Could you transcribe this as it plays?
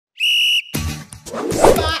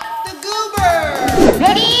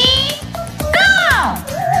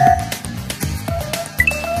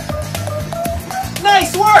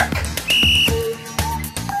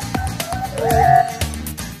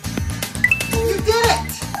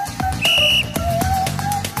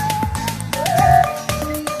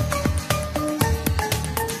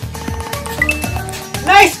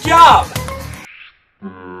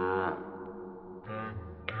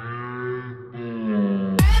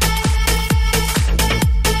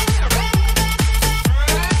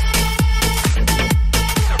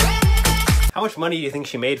How much money do you think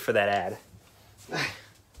she made for that ad?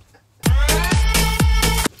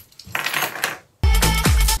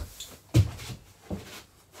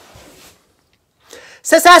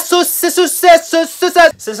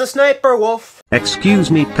 SSSniperWolf.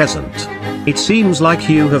 Excuse me, peasant. It seems like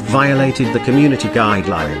you have violated the community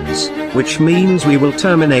guidelines, which means we will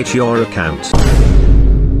terminate your account.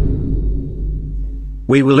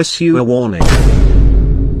 We will issue a warning.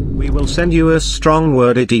 We will send you a strong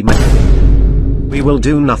worded email. We will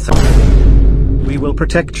do nothing. We will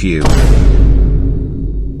protect you.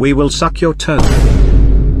 We will suck your tongue.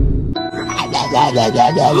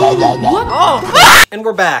 Oh. And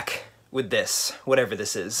we're back with this, whatever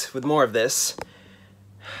this is, with more of this.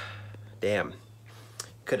 Damn.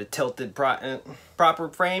 Could have tilted proper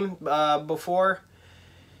frame before.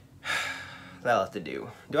 That'll have to do.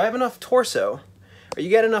 Do I have enough torso? Or you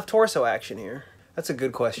get enough torso action here? That's a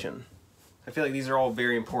good question. I feel like these are all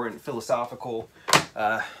very important, philosophical.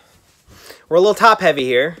 We're a little top heavy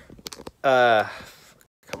here. Come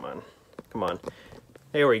on. Come on.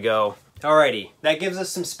 There we go. Alrighty, that gives us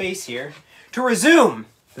some space here to resume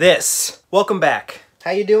this. Welcome back. How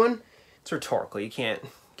you doing? It's rhetorical. You can't.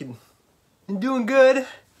 I'm doing good. You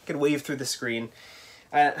can wave through the screen.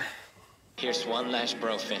 Here's one last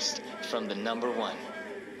bro fist from the #1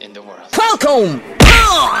 in the world. Welcome!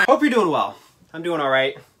 Hope you're doing well. I'm doing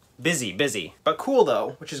alright. Busy. But cool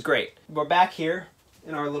though, which is great. We're back here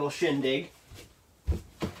in our little shindig.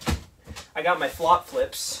 I got my flop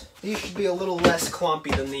flips. These should be a little less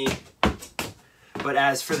clumpy than the... But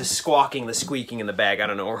as for the squawking, the squeaking in the bag, I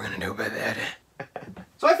don't know what we're gonna do about that.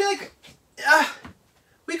 So I feel like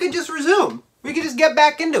we could just resume. We could just get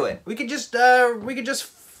back into it. We could just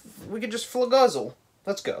flaguzzle.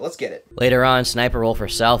 Let's go. Let's get it. Later on, Sniper Wolf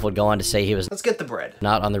herself would go on to say he was Let's get the bread.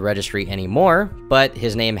 not on the registry anymore, but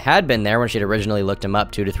his name had been there when she'd originally looked him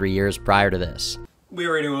up 2 to 3 years prior to this. We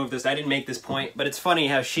already moved this. I didn't make this point, but it's funny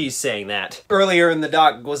how she's saying that. Earlier in the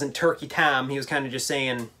doc wasn't Turkey Tom. He was kind of just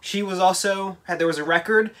saying she was also, there was a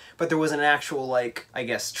record, but there was an actual, like, I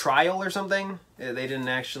guess, trial or something. They didn't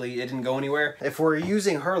actually, it didn't go anywhere. If we're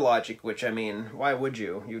using her logic, which, I mean, why would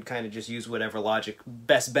you? You would kind of just use whatever logic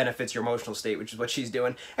best benefits your emotional state, which is what she's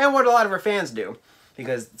doing, and what a lot of her fans do.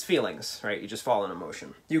 Because it's feelings, right? You just fall in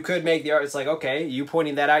emotion. You could make the art, it's like, okay, you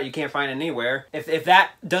pointing that out, you can't find it anywhere. If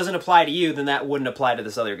that doesn't apply to you, then that wouldn't apply to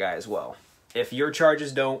this other guy as well. If your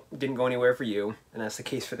charges didn't go anywhere for you, and that's the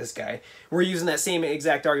case for this guy, we're using that same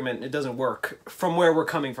exact argument, it doesn't work from where we're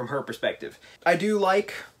coming from her perspective. I do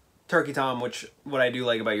like Turkey Tom, what I do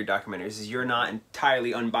like about your documentaries is you're not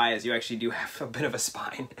entirely unbiased. You actually do have a bit of a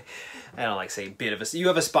spine. I don't like to say bit of a, you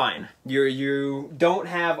have a spine. You don't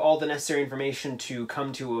have all the necessary information to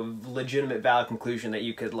come to a legitimate valid conclusion that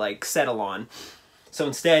you could like settle on. So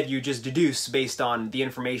instead you just deduce based on the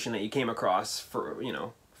information that you came across for, you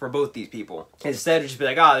know, for both these people. Instead of just be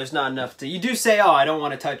like, oh, there's not enough to, you do say, oh, I don't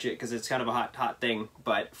want to touch it because it's kind of a hot thing.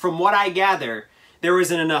 But from what I gather, there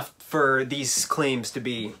isn't enough for these claims to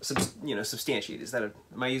be, you know, substantiated. Is that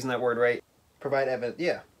am I using that word right? Provide evidence.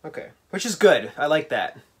 Yeah, okay. Which is good. I like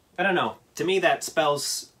that. I don't know. To me, that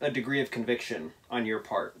spells a degree of conviction on your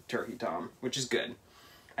part, Turkey Tom, which is good.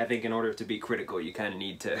 I think in order to be critical, you kind of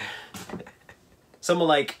need to... Someone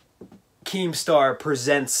like Keemstar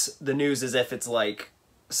presents the news as if it's like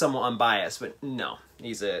somewhat unbiased, but no,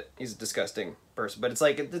 he's a disgusting person. But it's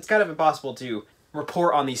like, it's kind of impossible to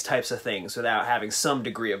report on these types of things without having some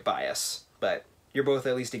degree of bias. But you're both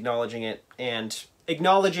at least acknowledging it and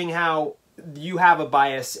acknowledging how you have a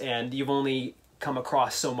bias and you've only come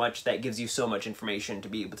across so much that gives you so much information to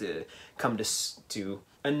be able to come to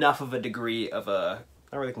enough of a degree of a,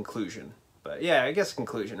 not really conclusion, but yeah, I guess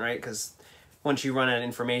conclusion, right? Because once you run out of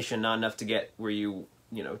information, not enough to get where you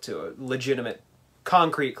know, to a legitimate,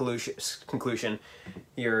 concrete conclusion,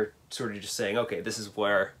 you're sort of just saying, okay, this is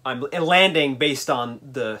where I'm landing based on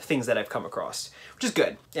the things that I've come across, which is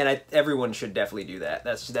good. And everyone should definitely do that.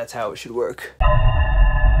 That's how it should work.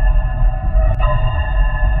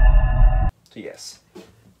 So yes.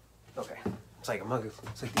 Okay. It's like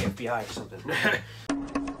it's like the FBI or something.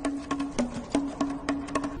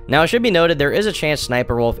 Now, it should be noted there is a chance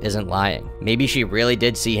Sniper Wolf isn't lying. Maybe she really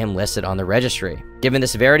did see him listed on the registry. Given the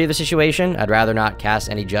severity of the situation, I'd rather not cast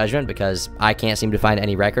any judgment because I can't seem to find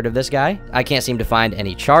any record of this guy. I can't seem to find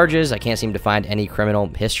any charges. I can't seem to find any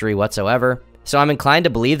criminal history whatsoever. So I'm inclined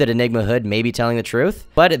to believe that Enigma Hood may be telling the truth,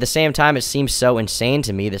 but at the same time, it seems so insane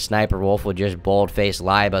to me that Sniper Wolf would just bold-faced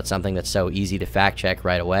lie about something that's so easy to fact-check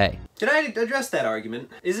right away. Did I address that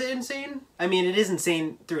argument? Is it insane? I mean, it is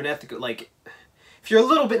insane through an ethical, like, If you're a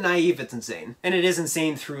little bit naive, it's insane. And it is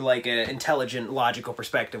insane through like an intelligent, logical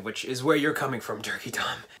perspective, which is where you're coming from, Turkey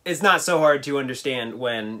Tom. It's not so hard to understand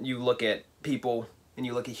when you look at people and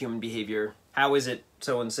you look at human behavior. How is it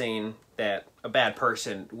so insane that a bad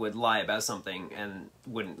person would lie about something and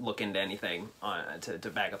wouldn't look into anything to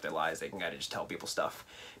back up their lies? They can kind of just tell people stuff.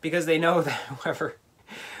 Because they know that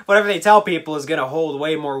whatever they tell people is going to hold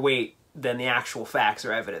way more weight than the actual facts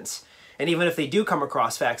or evidence. And even if they do come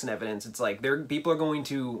across facts and evidence, it's like people are going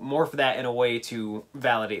to morph that in a way to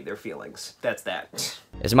validate their feelings. That's that.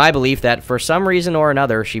 It's my belief that for some reason or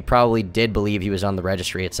another, she probably did believe he was on the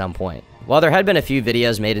registry at some point. While there had been a few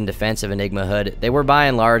videos made in defense of Enigma Hood, they were by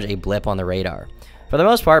and large a blip on the radar. For the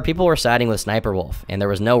most part, people were siding with SSSniperWolf, and there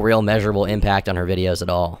was no real measurable impact on her videos at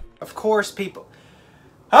all. Of course, people...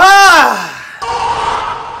 Ah!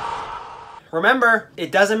 Remember,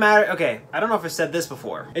 it doesn't matter... Okay, I don't know if I've said this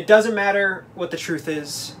before. It doesn't matter what the truth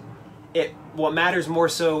is. What matters more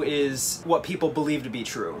so is what people believe to be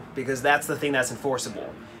true, because that's the thing that's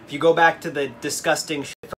enforceable. If you go back to the disgusting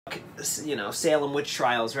Salem witch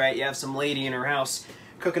trials, right? You have some lady in her house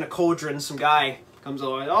cooking a cauldron, some guy comes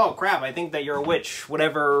along, oh crap, I think that you're a witch,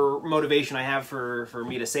 whatever motivation I have for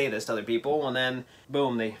me to say this to other people, and then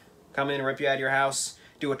boom, they come in and rip you out of your house,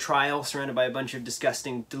 do a trial surrounded by a bunch of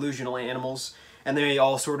disgusting delusional animals, and they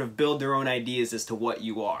all sort of build their own ideas as to what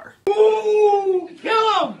you are. Ooh,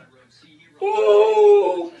 kill him!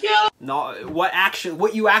 Ooh, kill him! No,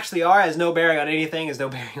 what you actually are has no bearing on anything, has no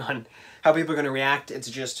bearing on how people are going to react. It's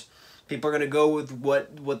just people are going to go with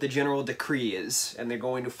what the general decree is, and they're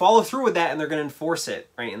going to follow through with that, and they're going to enforce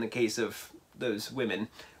it, right? In the case of those women,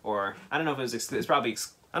 or I don't know if it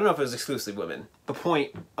was I don't know if it was exclusively women. The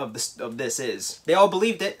point of this is they all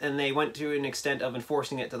believed it, and they went to an extent of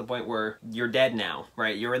enforcing it to the point where you're dead now,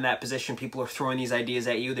 right? You're in that position. People are throwing these ideas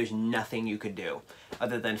at you. There's nothing you could do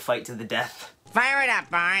other than fight to the death. Fire it up,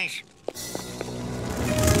 boys.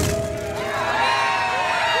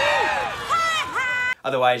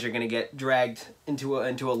 Otherwise, you're gonna get dragged into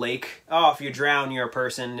a lake. Oh, if you drown, you're a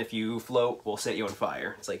person. If you float, we'll set you on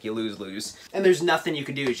fire. It's like you lose. And there's nothing you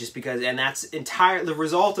can do. It's just because, and that's the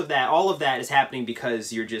result of that. All of that is happening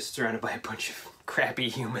because you're just surrounded by a bunch of crappy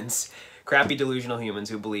humans, crappy delusional humans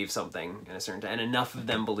who believe something in a certain time, and enough of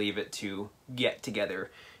them believe it to get together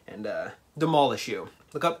and demolish you.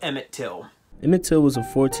 Look up Emmett Till. Emmett Till was a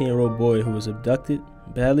 14-year-old boy who was abducted,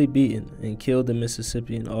 badly beaten, and killed in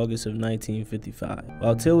Mississippi in August of 1955.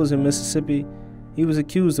 While Till was in Mississippi, he was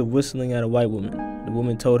accused of whistling at a white woman. The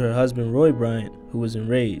woman told her husband Roy Bryant, who was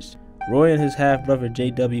enraged. Roy and his half-brother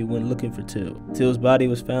J.W. went looking for Till. Till's body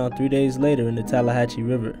was found 3 days later in the Tallahatchie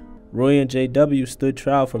River. Roy and J.W. stood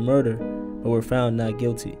trial for murder, but were found not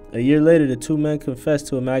guilty. A year later, the two men confessed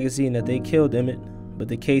to a magazine that they killed Emmett, but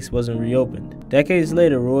the case wasn't reopened. Decades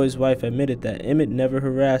later, Roy's wife admitted that Emmett never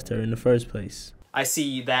harassed her in the first place. I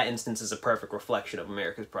see that instance as a perfect reflection of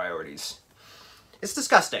America's priorities. It's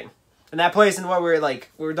disgusting. And that plays in what we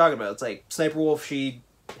were talking about. It's like SSSniperWolf, she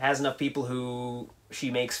has enough people who she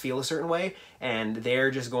makes feel a certain way, and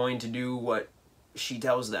they're just going to do what she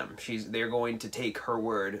tells them. They're going to take her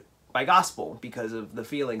word by gospel because of the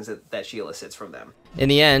feelings that she elicits from them. In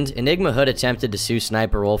the end, Enigma Hood attempted to sue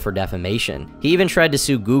SSniperWolf for defamation. He even tried to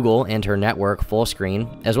sue Google and her network,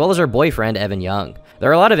 Fullscreen, as well as her boyfriend, Evan Young. There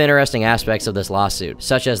are a lot of interesting aspects of this lawsuit,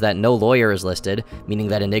 such as that no lawyer is listed, meaning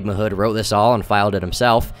that Enigma Hood wrote this all and filed it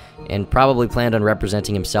himself, and probably planned on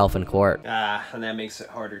representing himself in court. And that makes it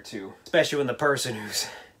harder too. Especially when the person who's...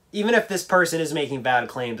 Even if this person is making valid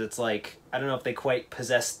claims, it's like, I don't know if they quite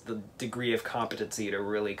possess the degree of competency to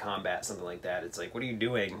really combat something like that. It's like, what are you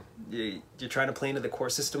doing? You're trying to play into the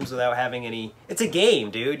court systems without having any... It's a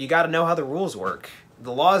game, dude. You gotta know how the rules work.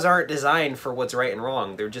 The laws aren't designed for what's right and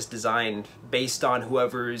wrong. They're just designed based on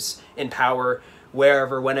whoever's in power,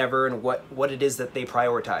 wherever, whenever, and what it is that they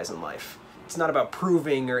prioritize in life. It's not about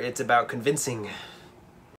proving, or it's about convincing.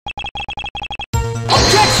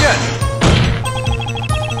 Objection!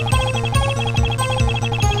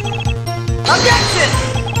 Objection!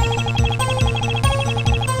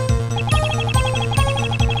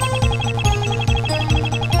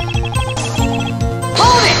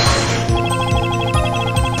 Hold it!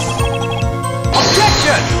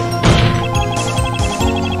 Objection!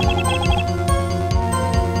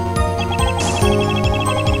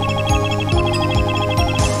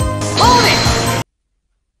 Hold it!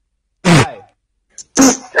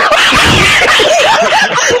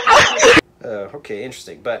 Okay,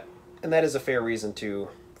 interesting, and that is a fair reason to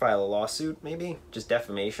file a lawsuit, maybe? Just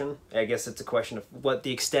defamation? I guess it's a question of what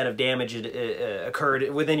the extent of damage occurred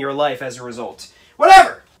within your life as a result.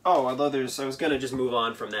 Whatever! Oh, although I was gonna just move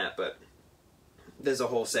on from that, but there's a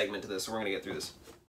whole segment to this, so we're gonna get through this.